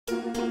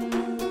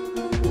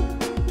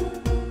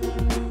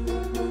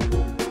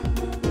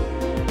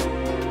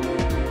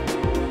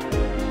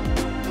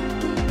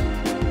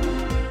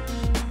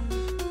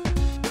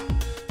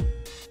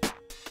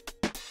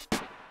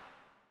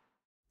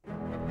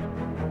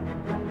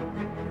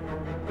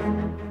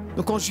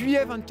Donc en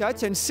juillet 24,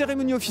 il y a une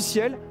cérémonie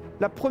officielle,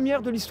 la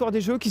première de l'histoire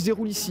des Jeux qui se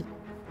déroule ici.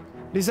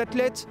 Les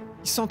athlètes,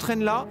 ils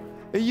s'entraînent là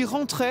et ils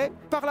rentraient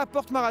par la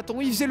porte marathon,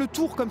 ils faisaient le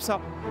tour comme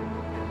ça.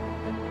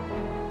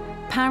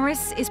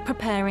 Paris is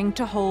preparing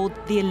to hold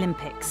the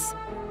Olympics.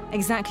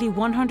 Exactly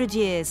 100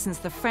 years since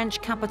the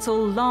French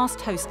capital last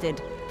hosted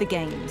the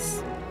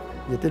Games.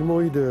 Il y a tellement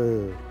eu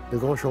de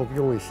grands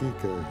champions ici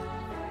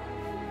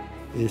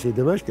que... Et c'est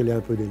dommage qu'elle est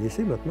un peu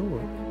délaissée maintenant.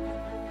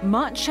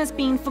 Much has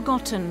been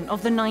forgotten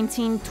of the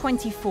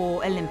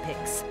 1924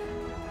 Olympics.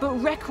 But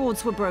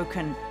records were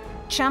broken,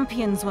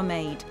 champions were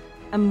made,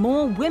 and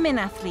more women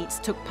athletes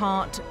took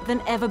part than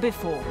ever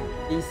before.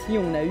 Ici,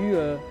 on a eu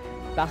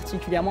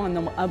particulièrement un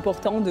nombre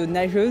important de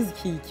nageuses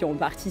qui ont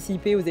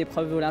participé aux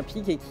épreuves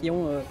olympiques et qui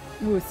ont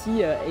eu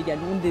aussi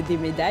également des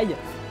médailles.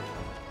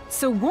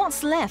 So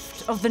what's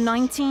left of the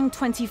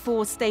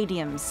 1924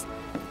 stadiums?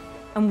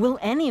 And will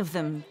any of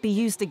them be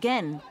used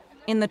again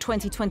in the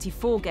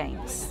 2024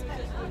 Games?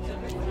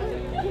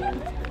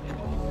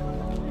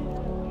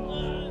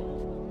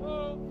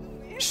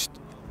 Chut,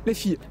 les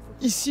filles,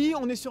 ici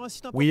on est sur un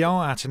site important. We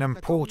are at an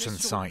important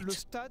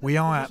site. We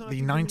are at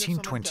the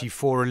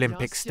 1924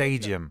 Olympic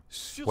Stadium,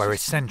 where a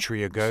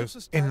century ago,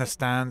 in the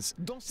stands,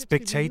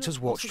 spectators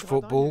watched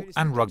football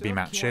and rugby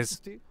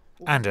matches,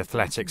 and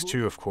athletics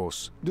too, of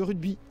course.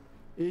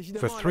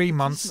 For 3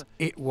 months,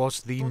 it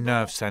was the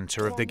nerve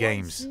centre of the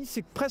Games.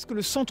 C'est presque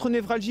le centre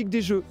névralgique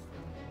des Jeux.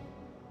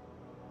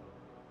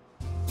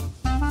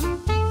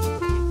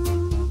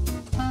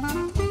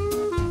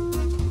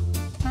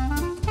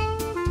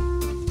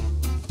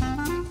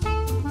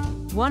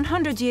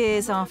 "100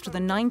 years after the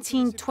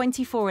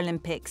 1924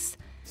 Olympics,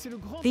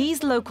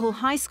 these local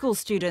high school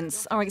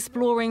students are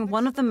exploring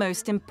one of the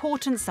most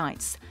important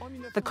sites,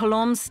 the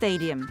Paccalin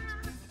Stadium.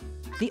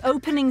 The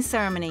opening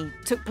ceremony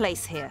took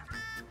place here."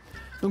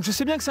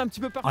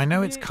 I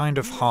know it's kind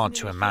of hard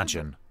to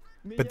imagine,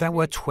 but there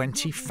were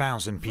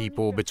 20,000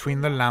 people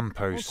between the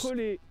lampposts.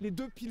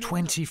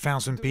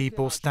 20,000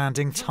 people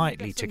standing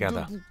tightly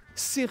together.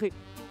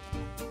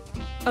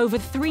 Over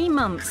 3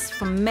 months,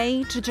 from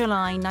May to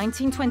July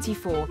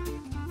 1924,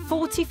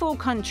 44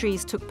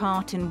 countries took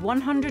part in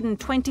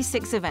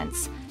 126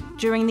 events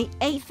during the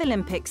 8th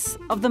Olympics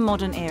of the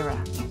modern era.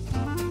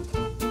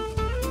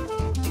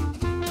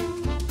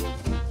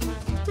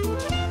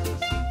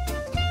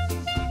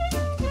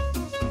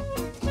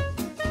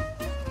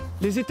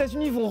 Les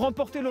États-Unis vont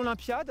remporter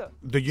l'Olympiade.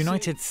 The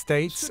United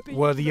States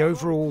were the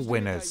overall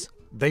winners.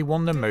 They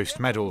won the most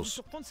medals.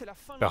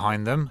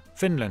 Behind them,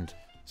 Finland,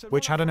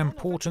 which had an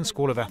important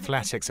school of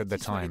athletics at the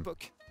time.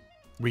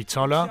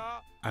 Ritola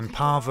and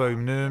Paavo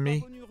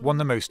Nurmi won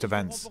the most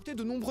events.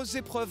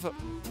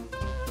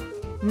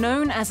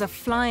 Known as a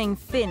flying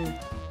Finn,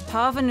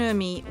 Paavo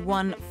Nurmi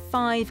won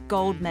 5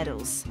 gold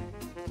medals.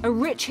 A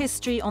rich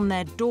history on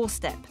their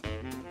doorstep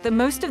that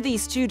most of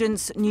these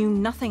students knew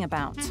nothing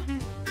about.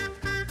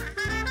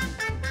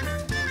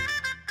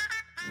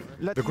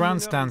 The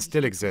grandstand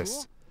still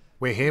exists.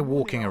 We're here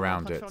walking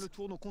around it.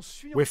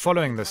 We're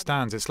following the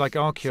stands. It's like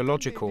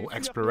archaeological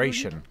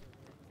exploration.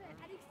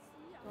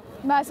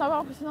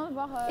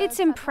 It's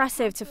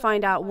impressive to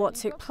find out what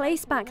took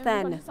place back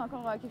then.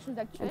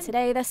 And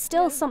today there's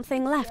still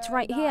something left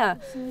right here.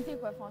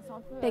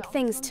 Big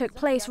things took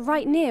place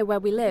right near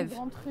where we live.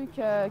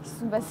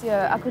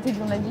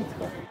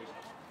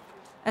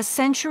 A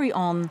century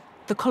on,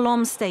 the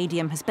Paccalin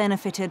Stadium has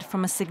benefited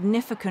from a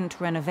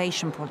significant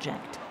renovation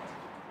project.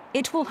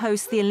 It will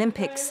host the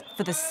Olympics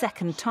for the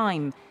 2nd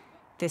time.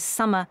 This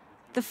summer,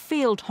 the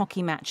field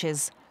hockey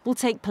matches will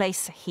take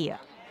place here.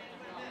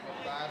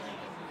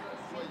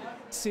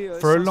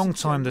 For a long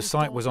time, the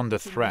site was under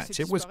threat.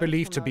 It was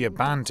believed to be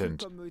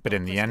abandoned, but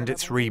in the end,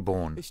 it's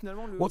reborn.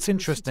 What's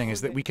interesting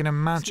is that we can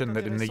imagine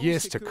that in the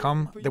years to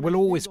come, there will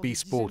always be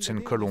sport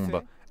in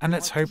Colombe, and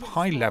let's hope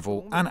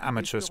high-level and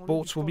amateur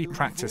sports will be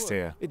practiced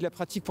here.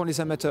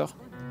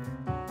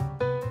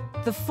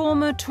 The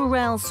former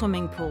Tourelle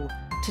swimming pool,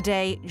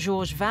 today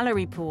Georges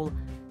Valery Pool,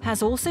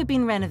 has also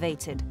been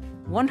renovated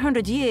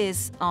 100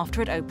 years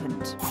after it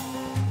opened.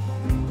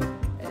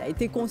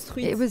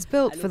 It was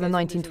built for the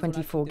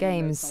 1924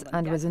 Games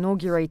and was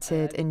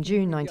inaugurated in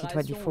June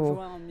 1924,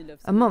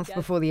 a month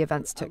before the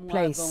events took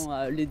place.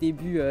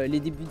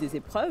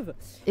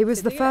 It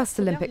was the first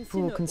Olympic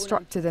pool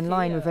constructed in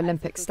line with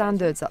Olympic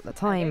standards at the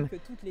time,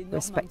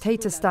 with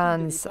spectator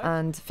stands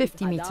and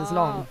 50 meters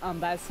long.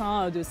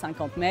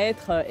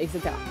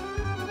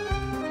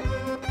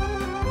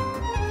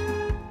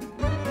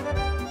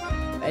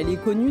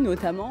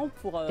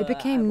 It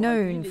became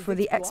known for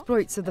the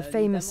exploits of the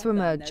famous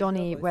swimmer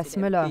Johnny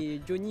Weissmuller,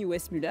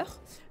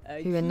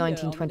 who in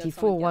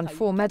 1924 won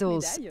 4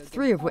 medals,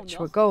 3 of which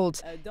were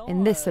gold,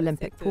 in this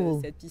Olympic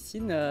pool.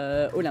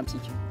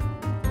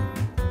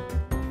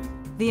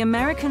 The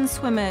American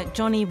swimmer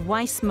Johnny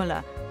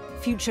Weissmuller,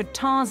 future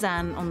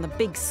Tarzan on the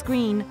big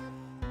screen,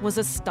 was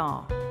a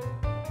star.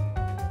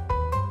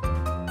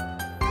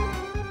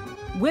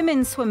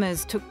 Women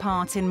swimmers took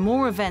part in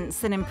more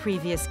events than in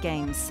previous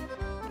games,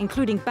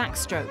 including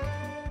backstroke.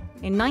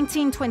 In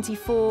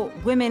 1924,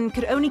 women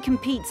could only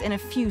compete in a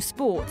few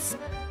sports.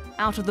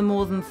 Out of the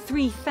more than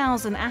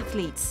 3,000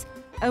 athletes,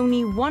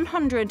 only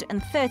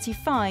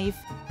 135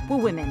 were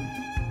women.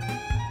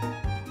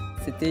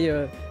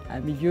 C'était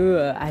un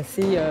milieu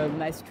assez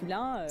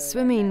masculin.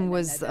 Swimming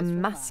was a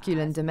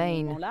masculine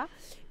domain.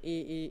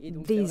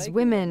 These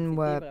women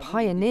were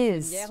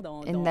pioneers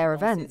in their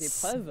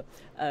events,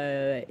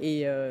 and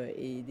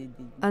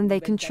they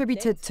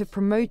contributed to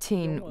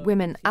promoting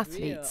women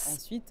athletes.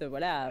 Ensuite,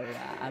 voilà,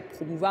 à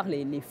promouvoir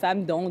les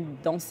femmes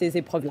dans ces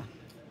épreuves-là.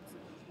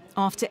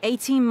 After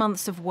 18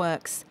 months of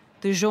works,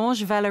 the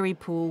Georges Valery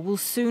pool will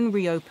soon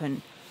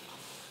reopen.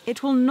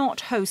 It will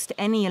not host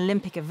any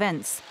Olympic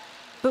events,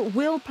 but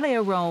will play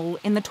a role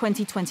in the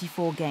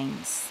 2024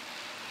 Games.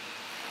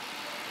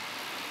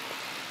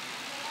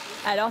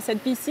 Alors,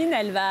 cette piscine,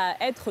 elle va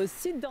être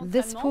site d'entraînement.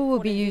 This pool will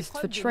be used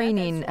for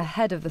training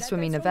ahead of the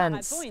swimming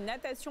events,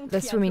 the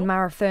swimming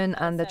marathon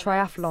and the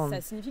triathlon.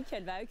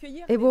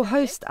 It will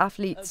host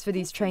athletes for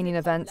these training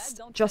events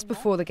just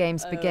before the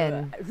Games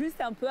begin.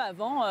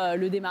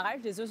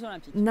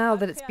 Now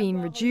that it's been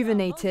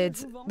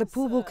rejuvenated, the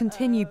pool will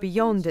continue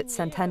beyond its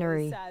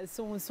centenary.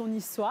 Son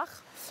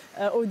histoire,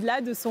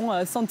 au-delà de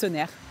son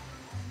centenaire.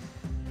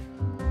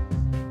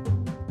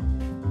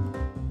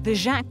 The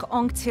Jacques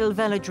Anquetil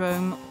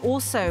Velodrome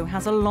also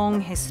has a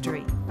long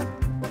history.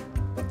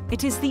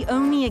 It is the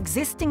only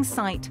existing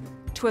site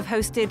to have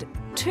hosted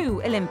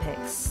 2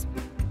 Olympics.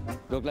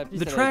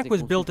 The track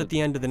was built at the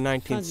end of the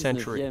 19th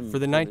century for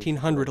the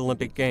 1900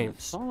 Olympic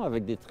Games.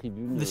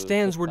 The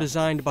stands were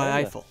designed by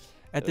Eiffel.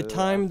 At the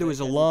time, there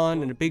was a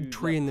lawn and a big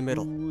tree in the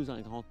middle.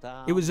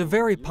 It was a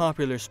very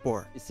popular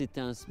sport.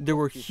 There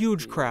were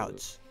huge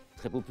crowds.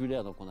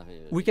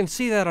 We can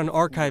see that on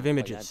archive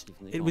images.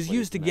 It was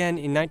used again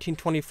in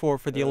 1924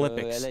 for the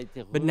Olympics,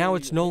 but now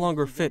it's no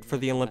longer fit for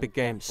the Olympic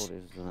Games.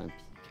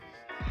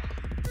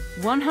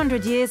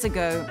 100 years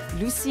ago,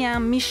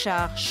 Lucien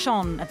Michard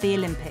shone at the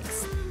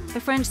Olympics. The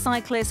French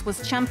cyclist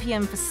was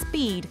champion for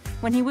speed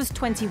when he was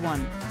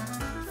 21.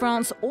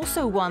 France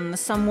also won the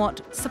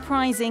somewhat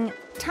surprising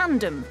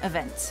tandem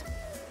event.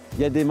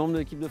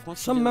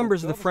 Some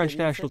members of the French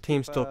national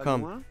team still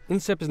come.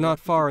 INSEP is not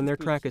far and their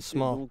track is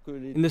small.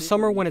 In the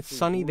summer when it's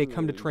sunny, they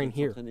come to train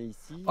here.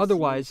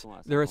 Otherwise,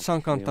 they're at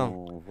Saint-Quentin.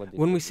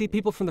 When we see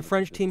people from the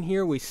French team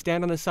here, we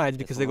stand on the sides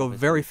because they go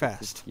very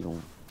fast.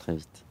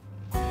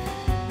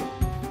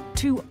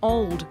 Too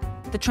old,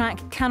 the track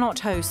cannot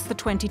host the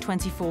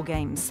 2024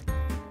 Games.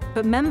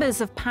 But members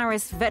of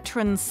Paris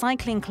Veterans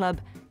Cycling Club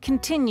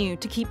continue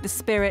to keep the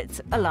spirit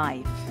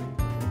alive.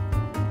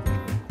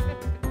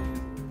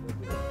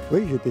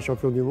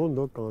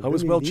 I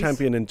was world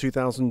champion in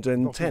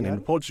 2010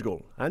 in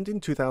Portugal, and in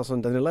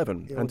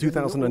 2011 and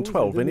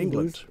 2012 in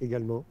England.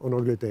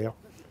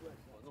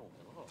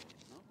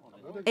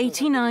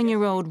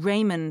 89-year-old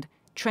Raymond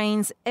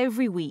trains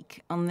every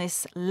week on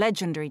this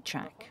legendary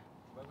track.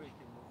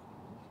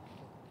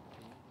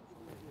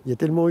 There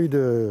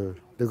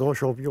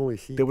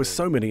were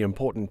so many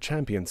important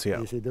champions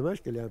here.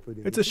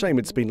 It's a shame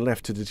it's been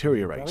left to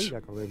deteriorate.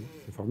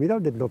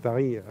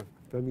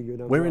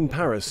 We're in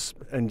Paris,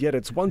 and yet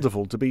it's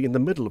wonderful to be in the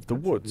middle of the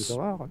woods.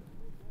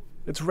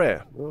 It's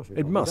rare.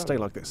 It must stay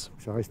like this.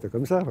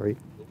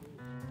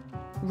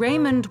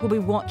 Raymond will be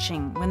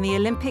watching when the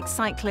Olympic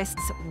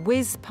cyclists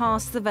whiz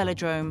past the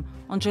velodrome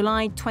on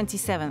July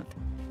 27th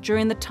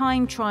during the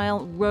time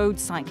trial road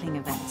cycling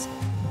event.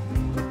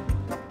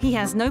 He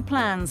has no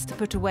plans to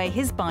put away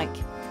his bike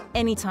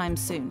anytime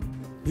soon.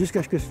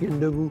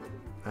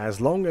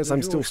 As long as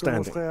I'm still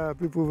standing. The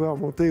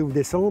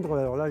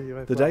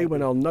day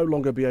when I'll no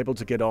longer be able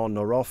to get on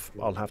or off,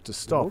 I'll have to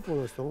stop.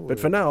 But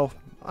for now,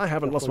 I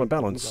haven't lost my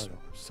balance,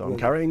 so I'm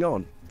carrying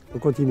on.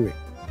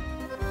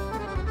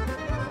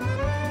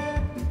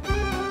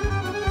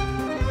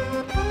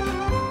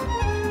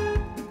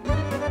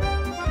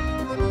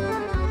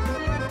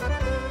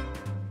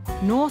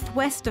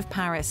 Northwest of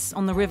Paris,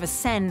 on the River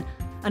Seine,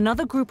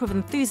 another group of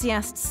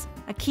enthusiasts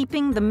are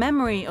keeping the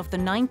memory of the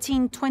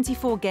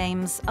 1924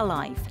 Games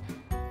alive.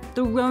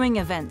 The rowing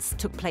events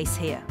took place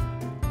here.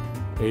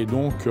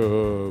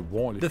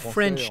 The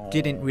French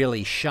didn't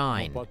really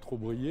shine.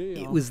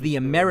 It was the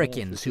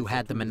Americans who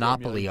had the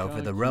monopoly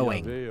over the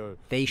rowing.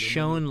 They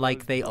shone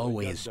like they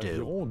always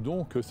do.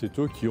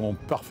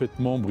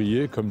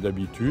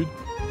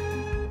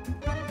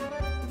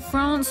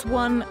 France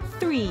won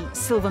 3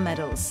 silver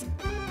medals.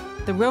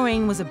 The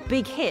rowing was a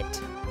big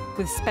hit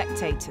with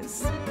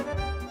spectators.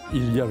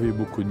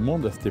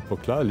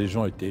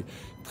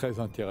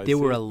 There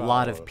were a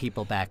lot of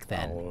people back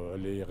then.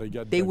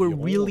 They were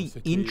really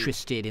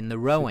interested in the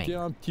rowing.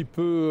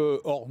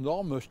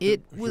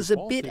 It was a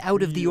bit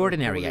out of the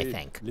ordinary, I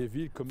think.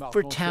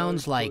 For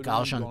towns like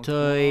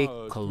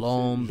Argenteuil,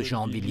 Colombes,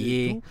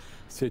 Gennevilliers,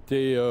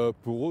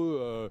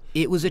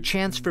 it was a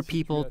chance for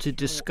people to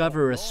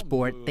discover a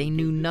sport they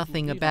knew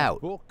nothing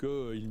about.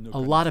 A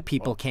lot of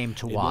people came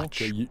to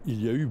watch.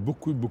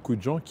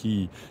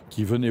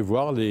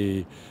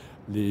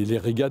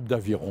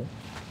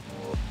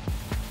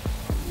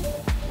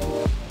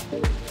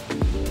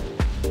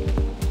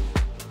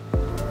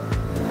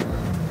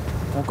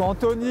 Donc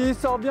Anthony,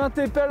 sors bien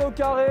tes pelles au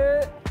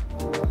carré.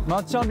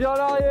 Maintiens bien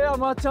l'arrière,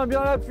 maintiens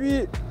bien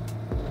l'appui.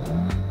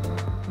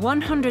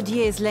 100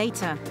 years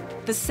later,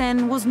 the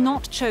Seine was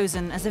not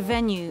chosen as a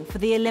venue for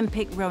the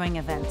Olympic rowing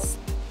events.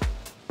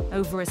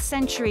 Over a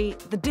century,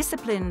 the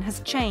discipline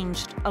has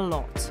changed a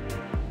lot.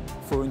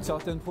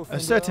 A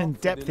certain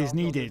depth is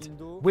needed,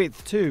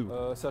 width too.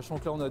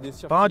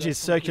 Barges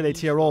circulate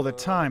here all the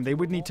time. They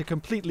would need to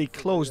completely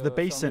close the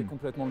basin.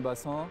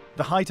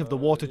 The height of the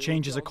water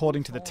changes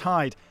according to the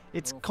tide.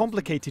 It's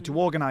complicated to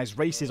organize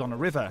races on a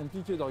river.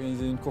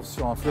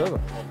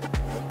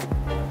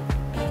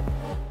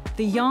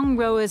 The young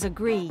rowers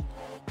agree.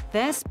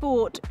 Their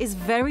sport is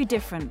very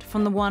different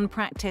from the one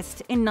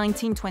practiced in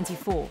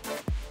 1924.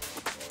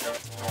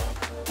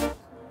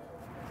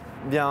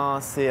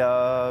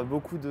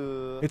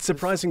 It's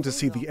surprising to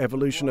see the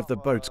evolution of the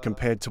boats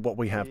compared to what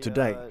we have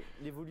today.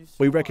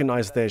 We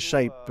recognize their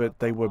shape, but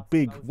they were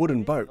big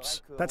wooden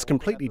boats. That's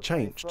completely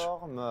changed.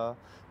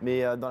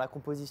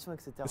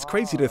 It's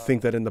crazy to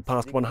think that in the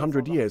past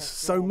 100 years,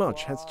 so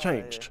much has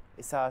changed.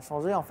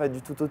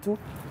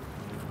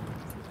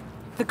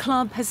 The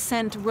club has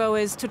sent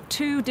rowers to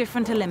 2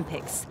 different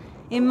Olympics,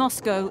 in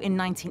Moscow in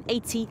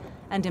 1980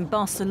 and in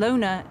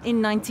Barcelona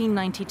in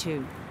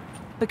 1992.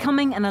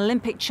 Becoming an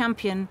Olympic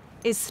champion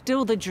is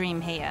still the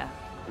dream here.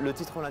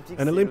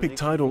 An Olympic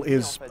title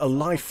is a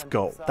life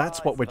goal.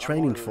 That's what we're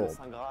training for.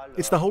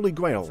 It's the Holy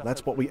Grail.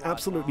 That's what we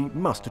absolutely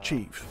must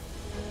achieve.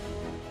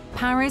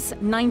 Paris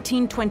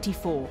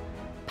 1924,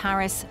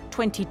 Paris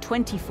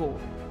 2024.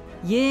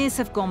 Years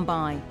have gone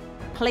by,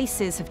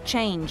 places have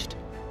changed,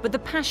 but the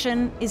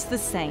passion is the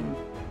same.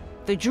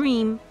 The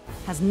dream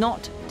has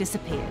not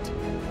disappeared.